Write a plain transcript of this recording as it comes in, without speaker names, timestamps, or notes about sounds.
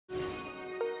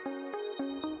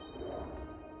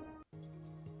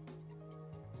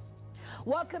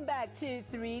Welcome back to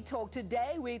 3 Talk.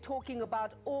 Today we're talking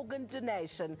about organ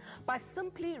donation. By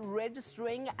simply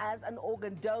registering as an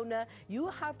organ donor, you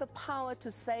have the power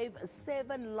to save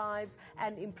 7 lives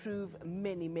and improve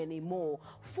many, many more.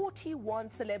 41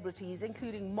 celebrities,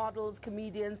 including models,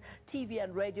 comedians, TV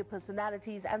and radio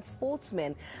personalities and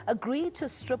sportsmen, agreed to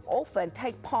strip off and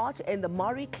take part in the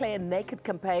Marie Claire Naked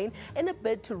campaign in a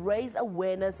bid to raise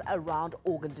awareness around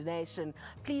organ donation.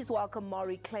 Please welcome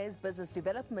Marie Claire's Business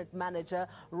Development Manager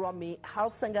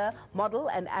Maholwana-Sangqu, model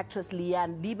and actress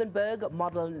Liebenberg,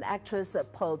 model and actress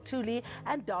Thusi,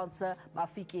 and dancer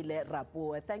Bafikile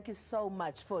Rapoo. Thank you so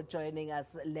much for joining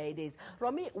us, ladies.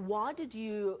 Romy, why did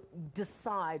you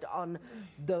decide on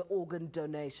the organ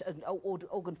donation,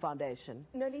 organ foundation?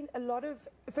 Noeleen,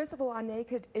 first of all, our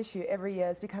Naked issue every year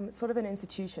has become sort of an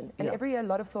institution. And every year a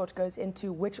lot of thought goes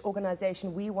into which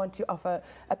organization we want to offer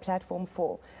a platform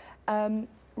for.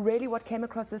 Really what came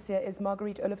across this year is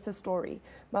Marguerite Olofs's story.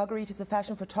 Marguerite is a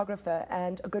fashion photographer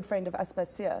and a good friend of us,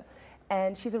 Basia,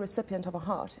 and she's a recipient of a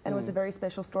heart, and it was a very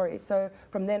special story. So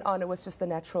from then on, it was just the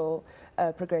natural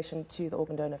progression to the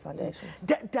Organ Donor Foundation.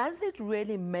 Does it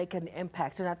really make an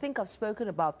impact? And I think I've spoken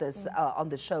about this on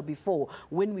the show before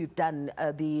when we've done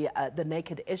the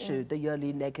Naked issue, the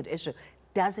yearly Naked issue.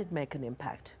 Does it make an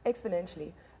impact?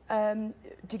 Exponentially.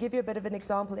 To give you a bit of an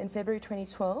example, in February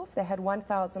 2012, they had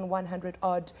 1,100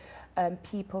 odd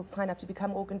people sign up to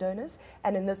become organ donors,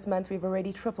 and in this month we've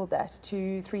already tripled that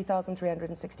to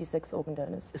 3,366 organ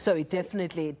donors. So it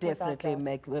definitely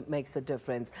makes a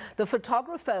difference. The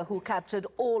photographer who captured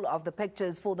all of the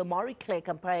pictures for the Marie Claire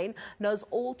campaign knows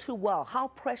all too well how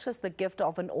precious the gift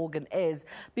of an organ is.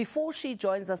 Before she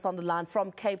joins us on the line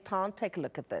from Cape Town, take a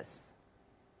look at this.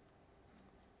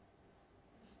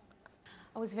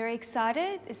 I was very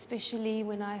excited, especially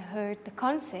when I heard the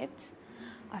concept.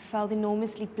 I felt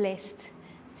enormously blessed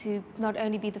to not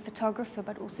only be the photographer,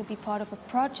 but also be part of a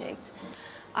project.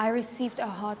 I received a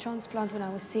heart transplant when I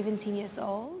was 17 years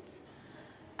old,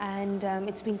 and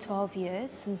it's been 12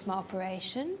 years since my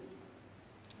operation.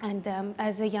 And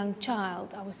as a young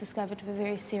child, I was discovered with a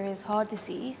very serious heart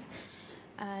disease,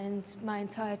 and my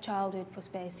entire childhood was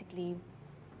basically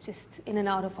just in and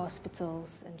out of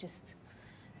hospitals and just...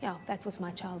 yeah, that was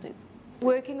my childhood.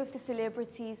 Working with the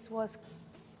celebrities was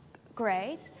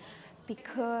great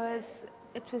because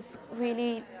it was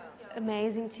really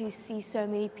amazing to see so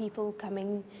many people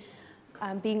coming,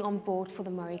 being on board for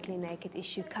the Marie Claire Naked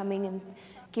issue, coming and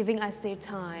giving us their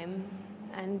time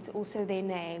and also their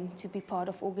name to be part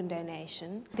of organ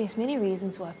donation. There's many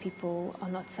reasons why people are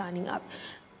not signing up,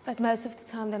 but most of the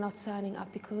time they're not signing up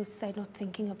because they're not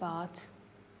thinking about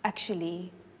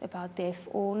death,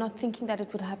 or not thinking that it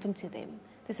would happen to them.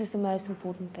 This is the most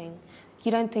important thing.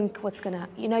 You don't think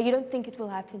you don't think it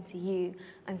will happen to you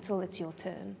until it's your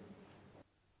turn.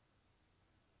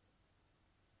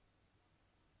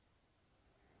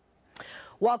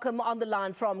 Welcome on the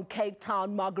line from Cape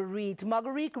Town, Marguerite.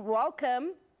 Marguerite,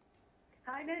 welcome.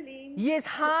 Hi, Noeleen. Yes,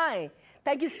 hi.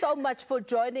 Thank you so much for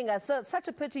joining us. Such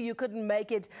a pity you couldn't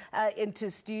make it into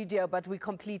studio, but we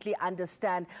completely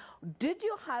understand. Did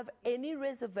you have any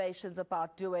reservations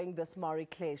about doing this Marie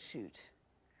Claire shoot?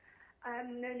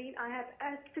 Noeleen, I have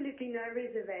absolutely no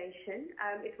reservation.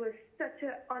 It was such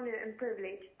an honor and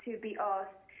privilege to be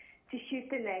asked to shoot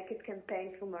the Naked campaign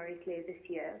for Marie Claire this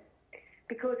year,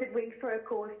 because it went for a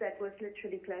cause that was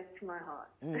literally close to my heart.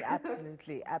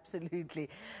 Absolutely, absolutely.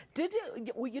 Did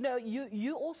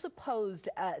you also posed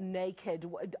naked,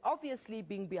 obviously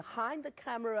being behind the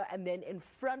camera and then in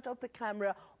front of the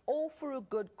camera, all for a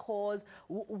good cause.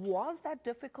 Was that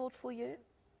difficult for you?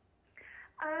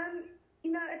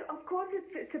 Of course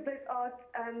it's a bit odd,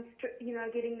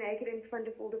 getting naked in front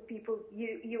of all the people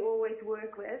you always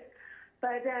work with.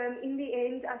 But in the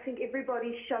end, I think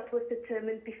everybody's shot was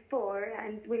determined before,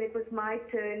 and when it was my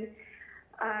turn,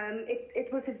 it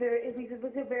was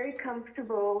a very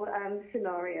comfortable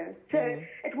scenario. So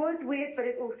it was weird, but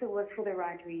it also was for the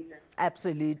right reason.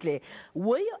 Absolutely.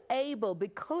 Were you able,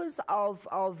 because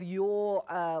of your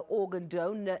organ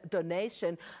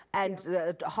donation and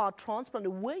heart transplant,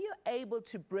 were you able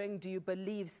to bring, do you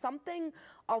believe, something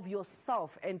of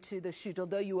yourself into the shoot,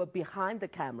 although you were behind the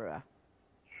camera?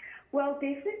 Well,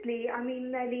 definitely. I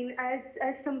mean, Noeleen,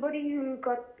 as somebody who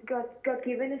got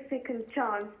given a second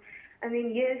chance, and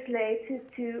then years later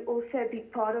to also be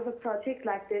part of a project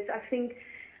like this, I think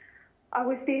I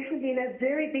was definitely in a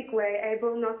very big way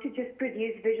able not to just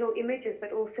produce visual images,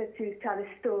 but also to tell a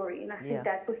story. And I think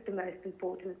that was the most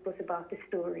important. It was about the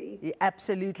story. Yeah,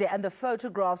 absolutely. And the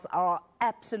photographs are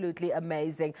absolutely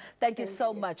amazing. Thank you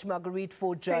so much, Marguerite,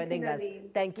 for joining us.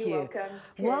 Thank you. You're welcome.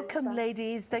 Welcome, Bye.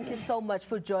 ladies. Thank you so much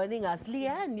for joining us.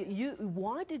 Leanne,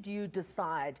 why did you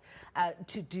decide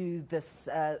to do this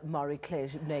Marie Claire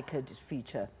naked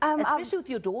feature, especially with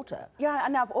your daughter? Yeah,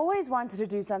 and I've always wanted to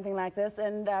do something like this,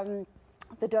 and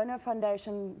the Donor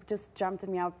Foundation just jumped at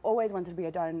me. I've always wanted to be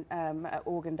an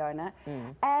organ donor,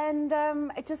 and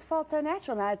it just felt so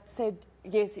natural. And I said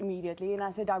yes immediately, and I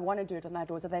said I want to do it with my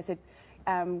daughter. They said,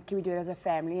 can we do it as a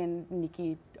family? And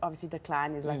Nikki obviously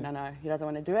declined. He's like, no, he doesn't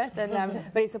want to do it, and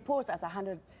but he supports us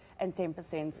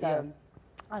 110%. So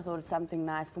I thought it's something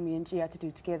nice for me and Gia to do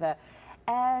together,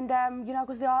 and you know,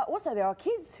 because there are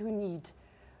kids who need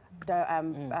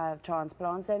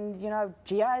transplants, and you know,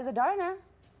 Gia is a donor.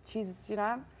 She's, you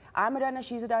know, I'm a donor,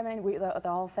 she's a donor, and the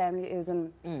whole family is.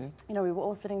 And, you know, we were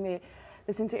all sitting there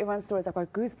listening to everyone's stories. I've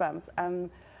got goosebumps.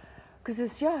 Because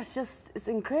it's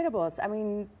incredible. I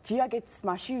mean, Gia gets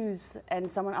my shoes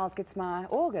and someone else gets my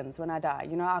organs when I die.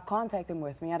 You know, I can't take them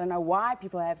with me. I don't know why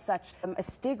people have such a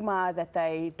stigma that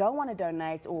they don't want to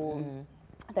donate or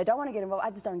they don't want to get involved. I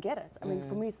just don't get it. I mean,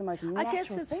 for me, it's the most natural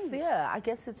thing. I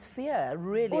guess it's fear.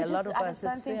 Really, a lot of us,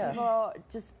 it's fear. People are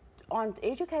just aren't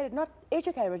educated, not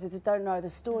educated, but just don't know the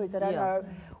stories. They don't know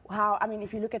how, I mean,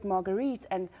 if you look at Marguerite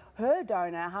and her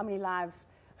donor, how many lives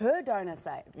her donor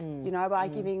saved, you know, by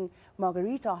giving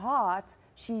Marguerite a heart,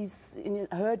 she's,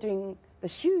 her doing the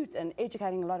shoot and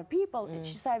educating a lot of people,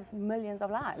 she saves millions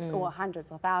of lives, or hundreds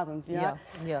or thousands, you know.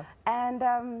 And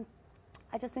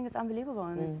I just think it's unbelievable,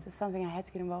 and it's just something I had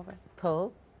to get involved with.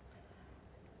 Paul?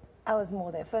 I was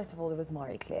more there. First of all, it was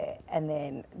Marie Claire, and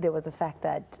then there was the fact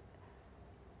that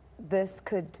this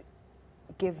could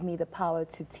give me the power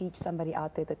to teach somebody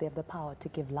out there that they have the power to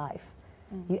give life.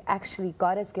 You actually,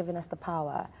 God has given us the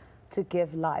power to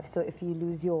give life. So if you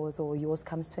lose yours or yours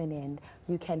comes to an end,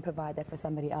 you can provide that for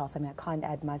somebody else. I mean, I can't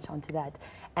add much onto that.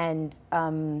 And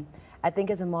I think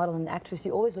as a model and actress,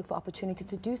 you always look for opportunity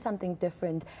to do something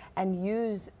different and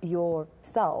use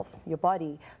yourself, your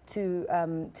body, to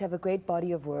have a great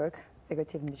body of work,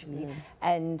 figuratively, literally,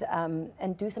 and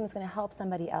do something that's going to help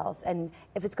somebody else. And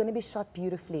if it's going to be shot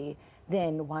beautifully,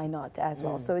 then why not as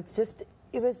well? So it's just,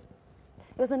 it was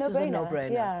a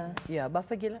no-brainer. Yeah,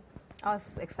 Bafikile? I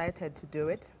was excited to do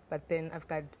it, but then I've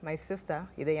got my sister,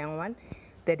 the young one,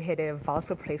 that had a valve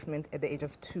replacement at the age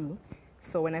of 2.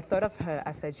 So when I thought of her,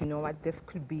 I said, you know what, this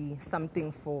could be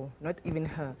something for not even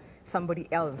her, somebody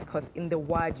else, because in the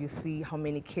ward you see how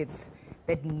many kids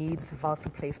that needs valve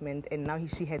replacement, and now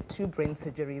she had 2 brain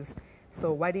surgeries.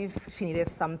 So what if she needed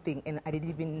something and I didn't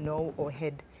even know or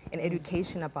had an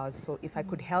education about? So if I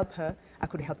could help her, I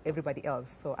could help everybody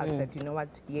else. So I said, you know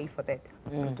what, yay for that,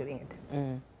 I'm doing it.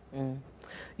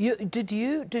 Did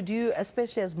you,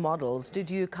 especially as models, did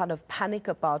you kind of panic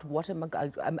about what am I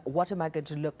going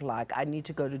to look like? I need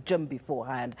to go to gym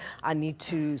beforehand. I need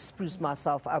to spruce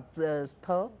myself up.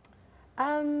 Pearl?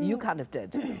 You kind of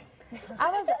did.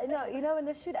 No, you know, when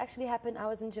the shoot actually happened, I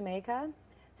was in Jamaica.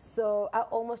 So I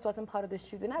almost wasn't part of the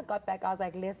shoot. When I got back, I was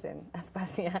like, listen,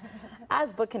 Aspasia, I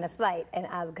was booking a flight and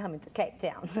I was coming to Cape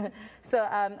Town. So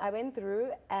I went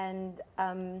through, and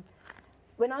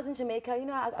when I was in Jamaica, you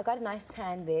know, I got a nice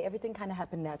tan there. Everything kind of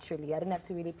happened naturally. I didn't have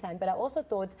to really plan. But I also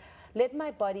thought, let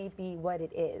my body be what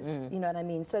it is. You know what I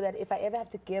mean? So that if I ever have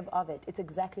to give of it, it's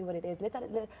exactly what it is.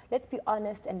 Let's be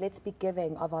honest and let's be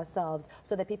giving of ourselves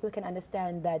so that people can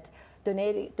understand that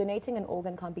donating an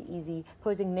organ can't be easy,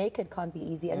 posing naked can't be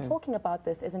easy, and talking about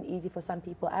this isn't easy for some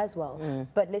people as well.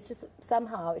 But let's just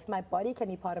somehow, if my body can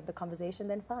be part of the conversation,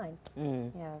 then fine.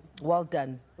 Yeah. Well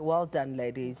done,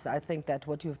 ladies. I think that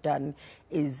what you've done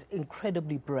is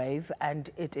incredibly brave, and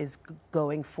it is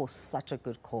going for such a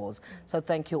good cause. So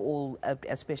thank you all,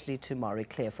 especially to Marie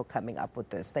Claire, for coming up with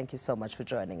this. Thank you so much for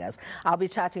joining us. I'll be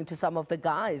chatting to some of the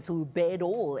guys who bared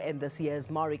all in this year's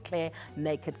Marie Claire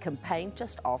Naked campaign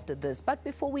just after this. But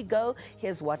before we go,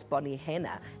 here's what Bonnie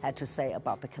Henna had to say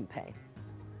about the campaign.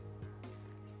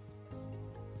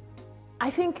 I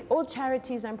think all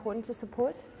charities are important to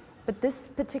support, but this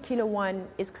particular one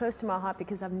is close to my heart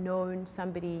because I've known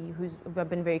somebody who I've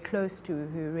been very close to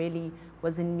who really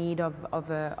was in need of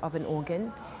an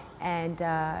organ. And,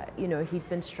 you know, he'd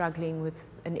been struggling with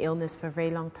an illness for a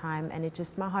very long time, and it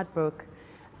just, my heart broke.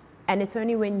 And it's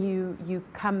only when you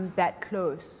come that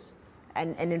close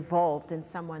and involved in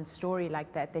someone's story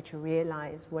like that that you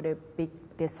realize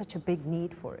there's such a big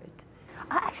need for it.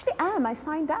 I actually am. I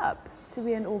signed up to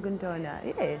be an organ donor.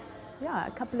 Yes, yeah,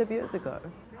 a couple of years ago.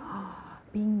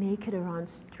 Being naked around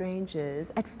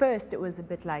strangers. At first, it was a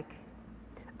bit like,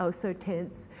 so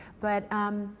tense. But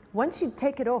once you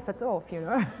take it off, it's off, you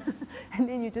know, and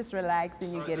then you just relax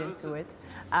and you get into it.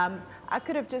 I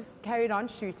could have just carried on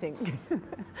shooting.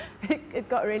 It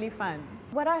got really fun.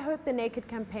 What I hope the Naked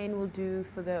campaign will do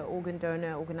for the organ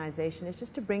donor organization is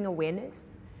just to bring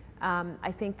awareness.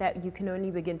 I think that you can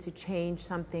only begin to change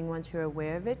something once you're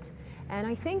aware of it. And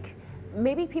I think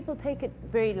maybe people take it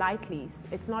very lightly.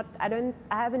 It's not, I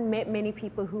haven't met many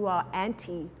people who are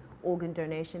anti-organ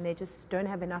donation. They just don't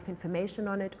have enough information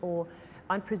on it or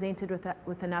aren't presented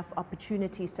with enough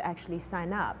opportunities to actually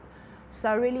sign up. So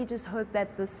I really just hope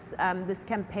that this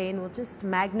campaign will just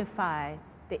magnify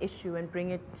the issue and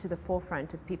bring it to the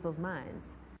forefront of people's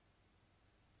minds.